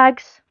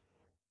cowbags.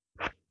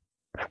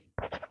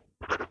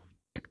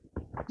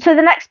 So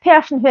the next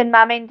person who in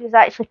my mind was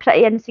actually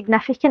pretty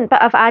insignificant,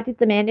 but I've added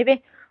them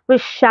anyway,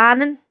 was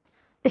Shannon.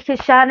 Because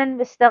Shannon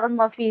was still in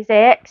love with his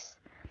ex.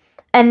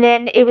 And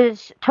then he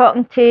was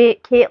talking to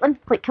Caitlin,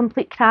 like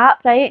complete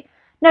crap, right?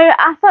 Now,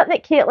 I thought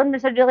that Caitlin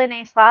was a really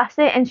nice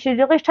lassie and she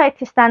really tried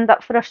to stand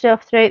up for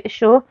herself throughout the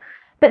show.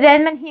 But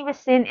then when he was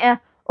saying to her,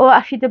 "Oh,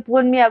 if you'd have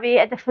blown me away,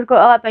 I'd have forgot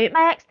all about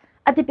my ex,"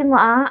 I'd have been like,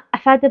 "Ah,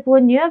 if I'd have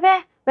blown you away,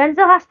 when's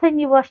the last time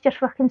you washed your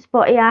fucking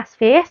spotty ass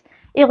face?"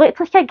 He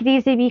looked like a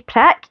greasy wee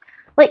prick.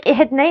 Like, he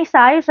had nice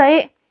eyes,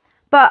 right?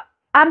 But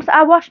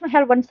I wash my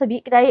hair once a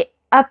week, right?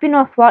 I've been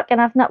off work and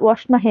I've not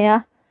washed my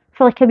hair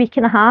for like a week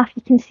and a half.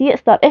 You can see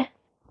it's dirty,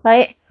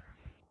 right?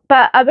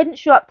 But I wouldn't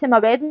show up to my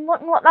wedding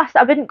looking like this.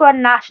 I wouldn't go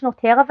on national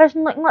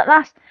television looking like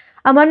this.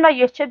 I'm on my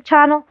YouTube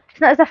channel.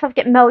 It's not as if I've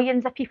got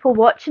millions of people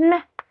watching me.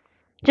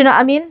 Do you know what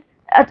I mean?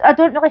 I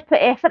don't really put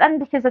effort in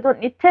because I don't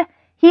need to.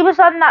 He was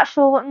on that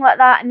show looking like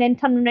that and then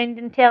turning around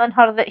and telling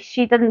her that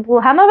she didn't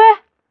blow him away.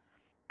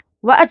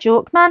 What a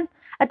joke, man.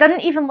 I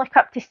didn't even look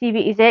up to see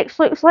what his ex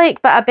looks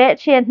like, but I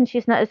bet you anything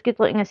she's not as good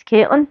looking as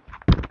Caitlin.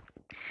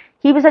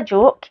 He was a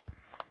joke.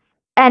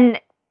 And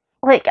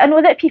like, I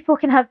know that people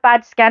can have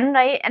bad skin,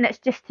 right? And it's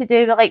just to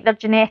do with like their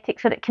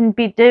genetics, or it can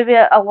be do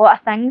with a lot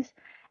of things.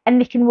 And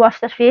they can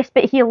wash their face,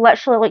 but he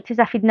literally looked as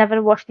if he'd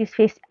never washed his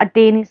face a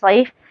day in his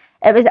life.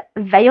 It was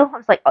vile. It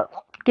was like, oh,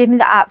 gave me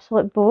the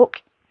absolute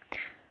boke.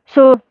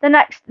 So the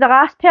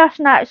last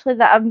person actually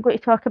that I'm going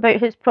to talk about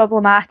who's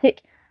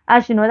problematic,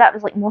 as you know, that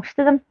was like most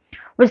of them,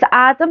 was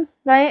Adam,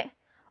 right?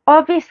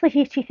 Obviously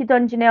he cheated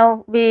on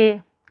Janelle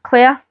with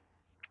Claire.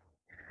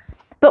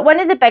 But one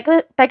of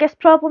the biggest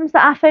problems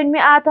that I found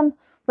with Adam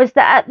was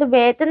that at the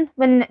wedding,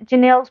 when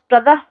Janelle's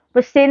brother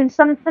was saying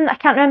something, I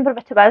can't remember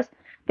what it was,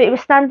 but he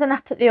was standing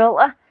up at the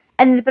altar,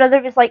 and the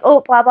brother was like,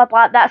 "Oh, blah, blah,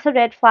 blah, that's a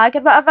red flag,"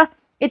 or whatever.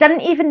 He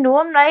didn't even know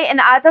him, right?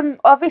 And Adam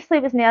obviously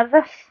was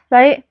nervous,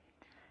 right?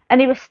 And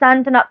he was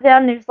standing up there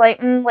and he was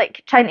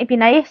like trying to be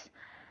nice.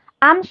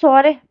 I'm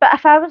sorry, but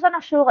if I was on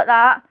a show like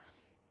that,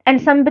 and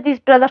somebody's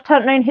brother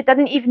turned around who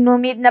didn't even know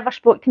me, had never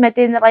spoke to me a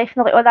day in their life,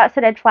 and they're like, "Oh, that's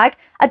a red flag,"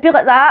 I'd be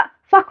like, "That,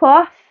 fuck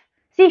off.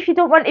 See, if you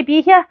don't want to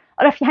be here,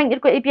 or if you think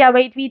you're going to be a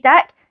wide wee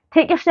dick,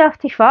 take yourself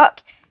to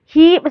fuck."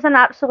 He was an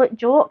absolute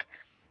joke.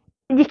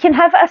 You can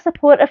have a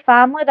supportive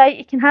family, right?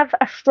 You can have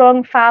a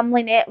strong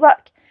family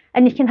network,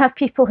 and you can have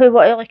people who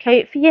want to look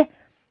out for you.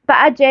 But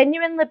I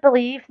genuinely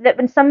believe that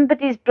when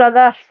somebody's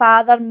brother,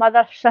 father,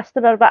 mother,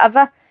 sister, or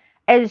whatever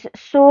is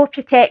so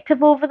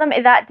protective over them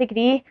to that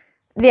degree,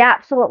 they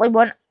absolutely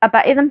want a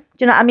bit of them. Do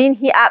you know what I mean?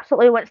 He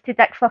absolutely wants to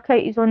dick fuck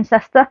out his own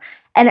sister,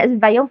 and it's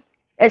vile.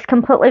 It's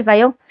completely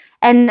vile.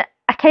 And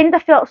I kind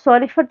of felt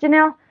sorry for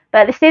Janelle,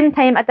 but at the same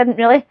time, I didn't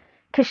really,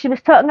 because she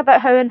was talking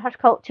about how in her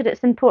culture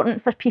it's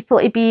important for people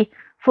to be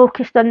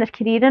focused on their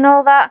career and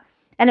all that,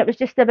 and it was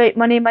just about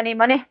money, money,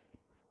 money.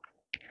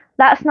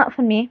 That's not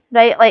for me,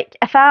 right? Like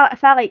if I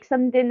like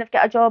somebody and they've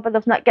got a job or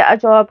they've not got a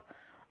job,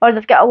 or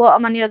they've got a lot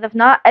of money or they've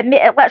not,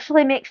 it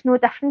literally makes no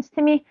difference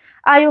to me.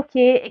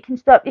 Okay, it can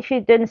stop you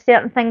from doing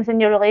certain things in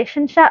your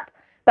relationship,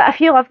 but if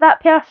you love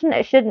that person,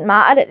 it shouldn't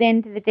matter at the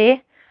end of the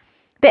day.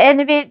 But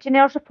anyway,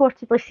 Janelle's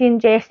reportedly seeing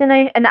Jessie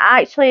now, and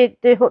I actually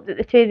do hope that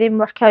the two of them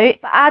work out.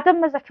 But Adam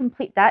was a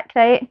complete dick,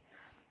 right?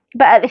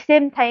 But at the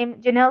same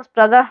time, Janelle's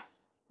brother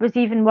was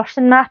even worse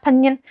in my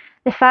opinion.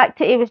 The fact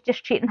that he was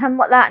just treating him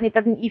like that and he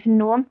didn't even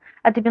know him,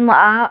 I'd have been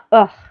like,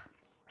 ugh,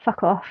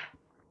 fuck off.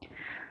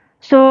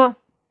 So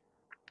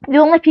the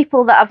only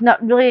people that I've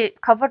not really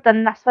covered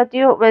in this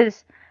video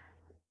was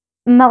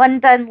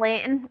Melinda and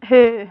Leighton,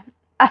 who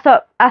I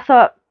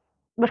thought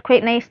were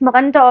quite nice.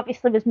 Melinda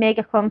obviously was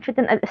mega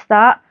confident at the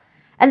start,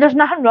 and there's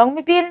nothing wrong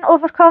with being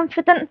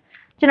overconfident. Do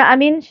you know what I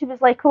mean? She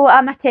was like, "Oh,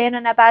 I'm a 10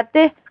 on a bad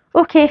day."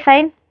 Okay,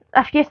 fine.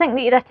 If you think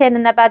that you're a 10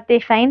 on a bad day,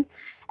 fine.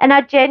 And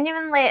I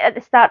genuinely at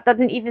the start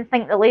didn't even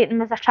think that Leighton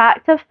was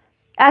attractive.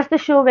 As the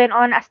show went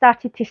on, I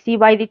started to see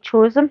why they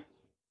chose him,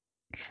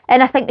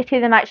 and I think the two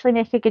of them actually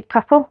make a good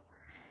couple.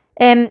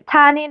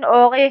 Tanny and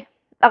Ollie,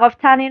 I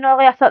loved Tanny and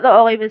Ollie. I thought that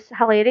Ollie was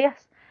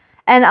hilarious.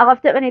 And I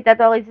loved it when he did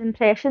all his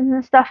impressions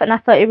and stuff, and I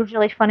thought he was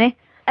really funny.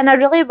 And I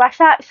really wish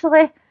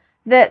actually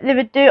that they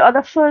would do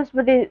other shows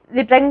where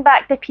they bring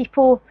back the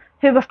people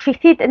who were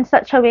treated in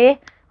such a way,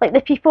 like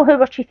the people who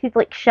were treated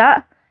like shit,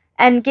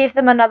 and gave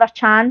them another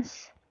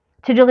chance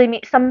to really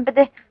meet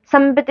somebody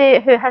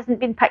who hasn't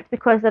been picked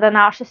because they're a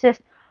narcissist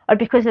or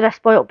because they're a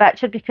spoilt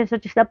bitch or because they're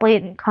just a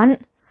blatant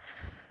cunt.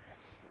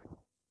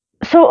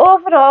 So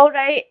overall,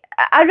 right,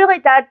 I really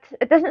did.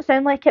 It doesn't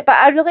sound like it, but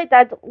I really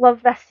did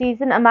love this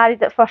season of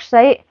Married at First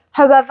Sight.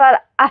 However,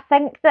 I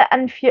think that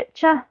in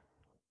future,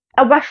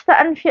 I wish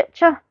that in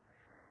future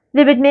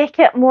they would make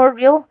it more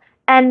real.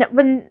 And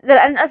when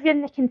they're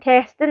interviewing the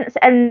contestants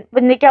and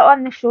when they get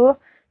on the show,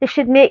 they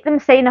should make them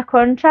sign a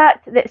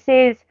contract that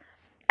says,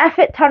 if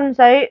it turns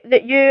out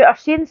that you are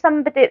seeing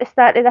somebody at the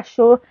start of the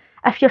show,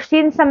 if you're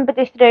seeing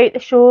somebody throughout the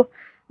show,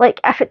 like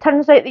if it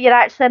turns out that you're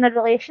actually in a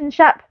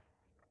relationship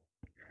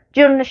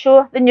during the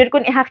show, then you're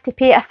going to have to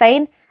pay a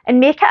fine, and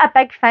make it a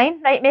big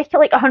fine, right? Make it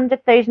like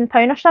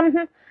 £100,000 or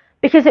something,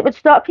 because it would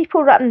stop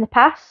people ratting the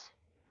piss.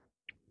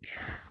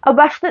 I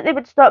wish that they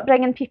would stop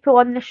bringing people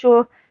on the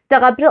show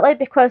deliberately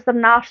because they're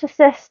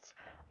narcissists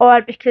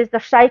or because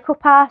they're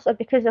psychopaths or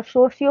because they're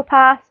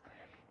sociopaths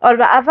or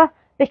whatever,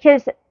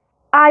 because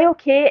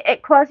okay,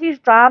 it causes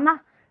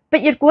drama,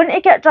 but you're going to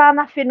get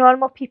drama for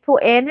normal people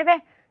anyway.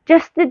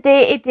 Just the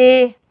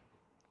day-to-day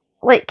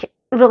like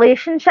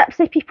relationships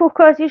of people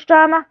causes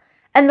drama,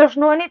 and there's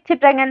no need to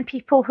bring in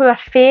people who are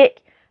fake,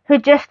 who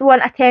just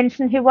want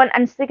attention, who want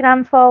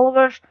Instagram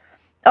followers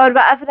or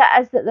whatever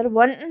it is that they're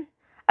wanting.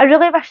 I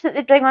really wish that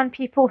they bring on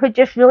people who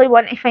just really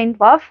want to find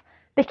love,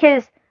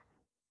 because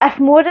if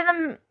more of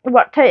them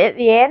worked out at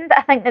the end,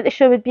 I think that the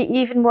show would be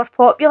even more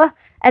popular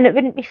and it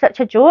wouldn't be such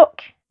a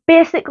joke.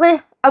 Basically,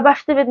 I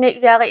wish they would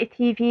make reality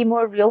TV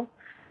more real.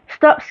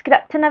 Stop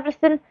scripting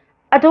everything.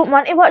 I don't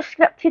want to watch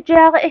scripted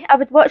reality. I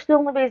would watch The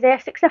Only Way is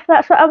Essex if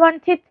that's what I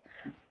wanted.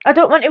 I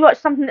don't want to watch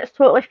something that's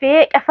totally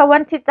fake. If I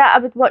wanted that, I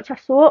would watch a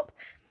soap.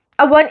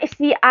 I want to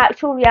see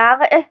actual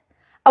reality.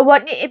 I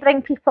want you to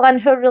bring people in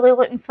who are really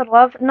looking for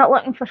love, not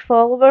looking for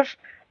followers,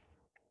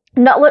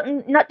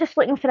 not just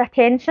looking for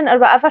attention or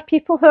whatever.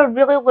 People who are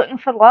really looking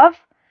for love,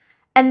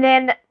 and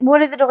then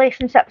more of the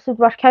relationships would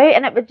work out,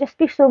 and it would just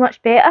be so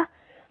much better.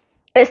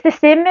 It's the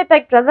same with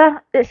Big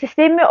Brother. It's the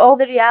same with all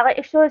the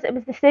reality shows. It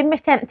was the same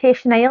with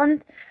Temptation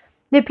Island.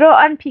 They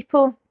brought in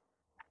people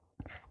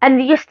and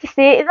they used to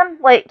say to them,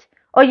 like,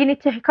 oh, you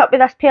need to hook up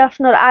with this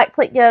person or act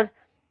like you're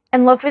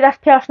in love with this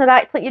person or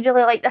act like you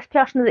really like this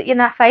person or that you're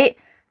in a fight,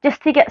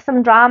 just to get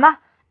some drama.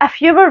 If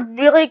you were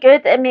really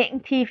good at making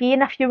TV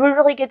and if you were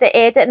really good at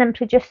editing and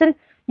producing,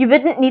 you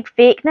wouldn't need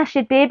fakeness.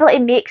 You'd be able to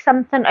make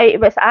something out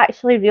of what's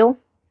actually real.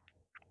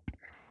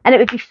 And it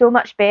would be so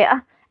much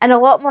better. And a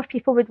lot more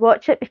people would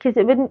watch it because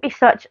it wouldn't be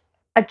such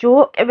a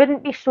joke. It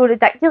wouldn't be so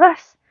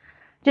ridiculous.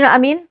 Do you know what I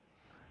mean?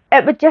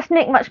 It would just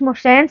make much more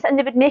sense, and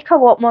they would make a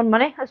lot more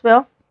money as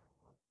well.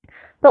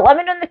 But let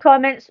me know in the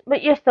comments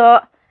what you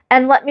thought,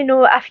 and let me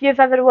know if you've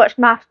ever watched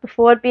MAFS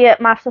before, be it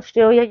MAFS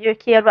Australia,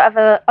 UK, or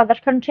whatever other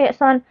country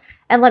it's on,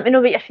 and let me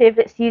know what your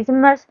favourite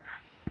season was.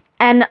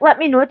 And let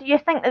me know, do you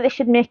think that they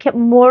should make it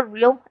more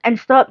real and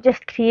stop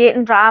just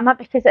creating drama?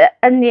 Because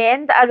in the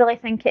end, I really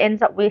think it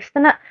ends up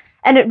wasting it.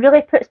 And it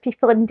really puts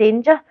people in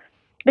danger.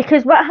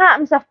 Because what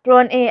happens if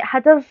Bronte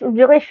had have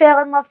really fell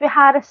in love with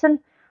Harrison,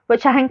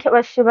 which I think it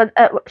was she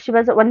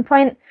was at one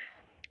point,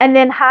 and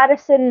then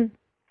Harrison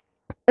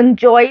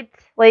enjoyed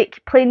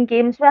like playing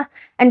games with her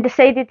and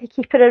decided to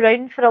keep her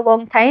around for a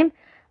long time,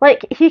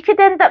 like he could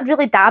end up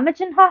really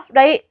damaging her,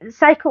 right?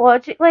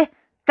 Psychologically,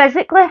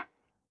 physically.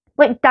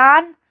 Like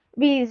Dan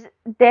with his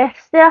death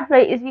stare,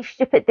 right? His wee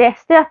stupid death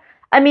stare.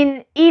 I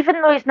mean,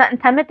 even though he's not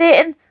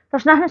intimidating,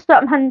 there's nothing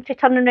stopping him from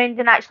turning around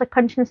and actually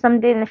punching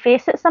somebody in the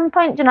face at some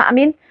point. Do you know what I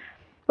mean?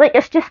 Like,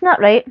 it's just not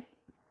right.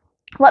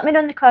 Let me know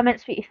in the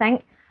comments what you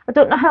think. I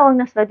don't know how long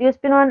this video's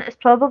been on. It's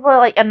probably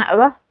like an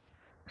hour.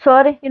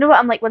 Sorry, you know what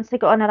I'm like once I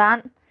got on a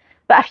rant.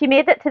 But if you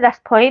made it to this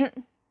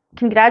point,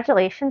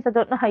 congratulations. I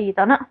don't know how you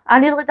done it. I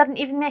nearly didn't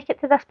even make it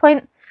to this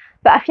point.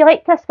 But if you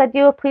liked this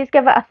video, please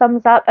give it a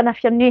thumbs up. And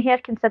if you're new here,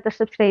 consider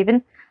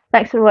subscribing.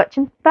 Thanks for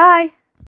watching. Bye.